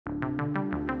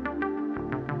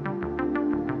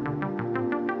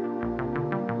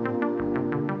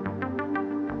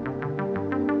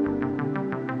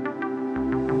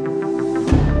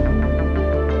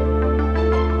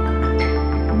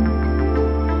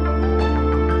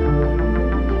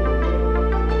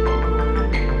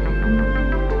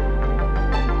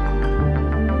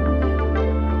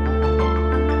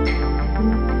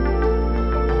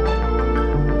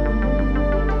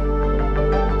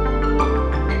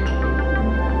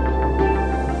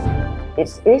it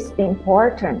is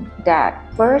important that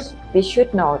first we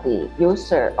should know the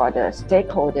user or the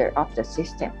stakeholder of the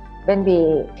system. When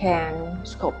we can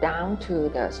scope down to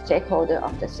the stakeholder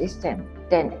of the system,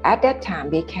 then at that time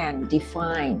we can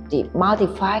define the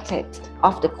multifacets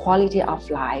of the quality of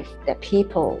life that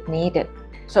people needed.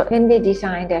 So when we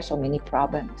design, there are so many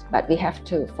problems, but we have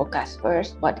to focus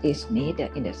first what is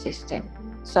needed in the system.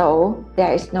 So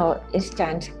there is no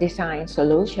instant design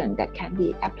solution that can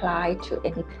be applied to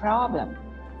any problem.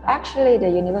 Actually, the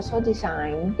universal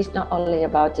design is not only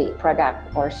about the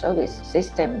product or service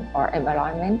system or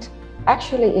environment.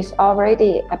 Actually, it's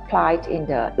already applied in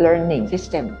the learning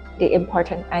system. The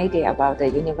important idea about the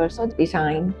universal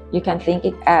design, you can think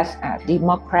it as a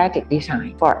democratic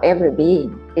design for every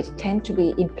being. It tends to be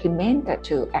implemented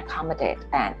to accommodate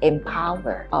and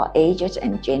empower all ages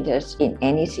and genders in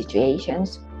any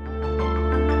situations.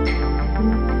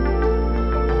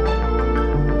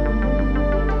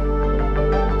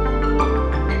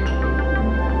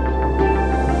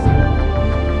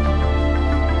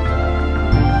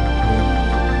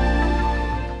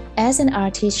 As an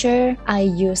art teacher, I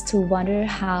used to wonder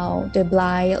how the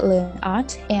blind learn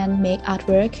art and make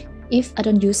artwork. If I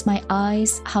don't use my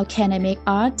eyes, how can I make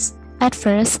art? At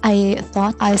first, I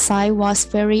thought eyesight was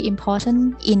very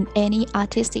important in any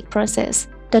artistic process.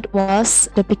 That was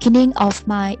the beginning of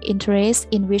my interest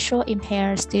in visual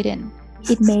impaired students.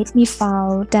 It made me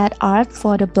feel that art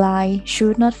for the blind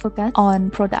should not focus on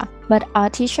product, but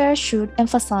art teachers should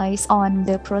emphasize on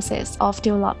the process of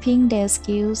developing their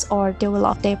skills or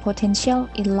develop their potential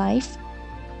in life.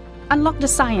 Unlock the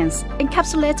science,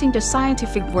 encapsulating the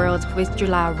scientific world with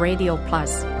Chula Radio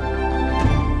Plus.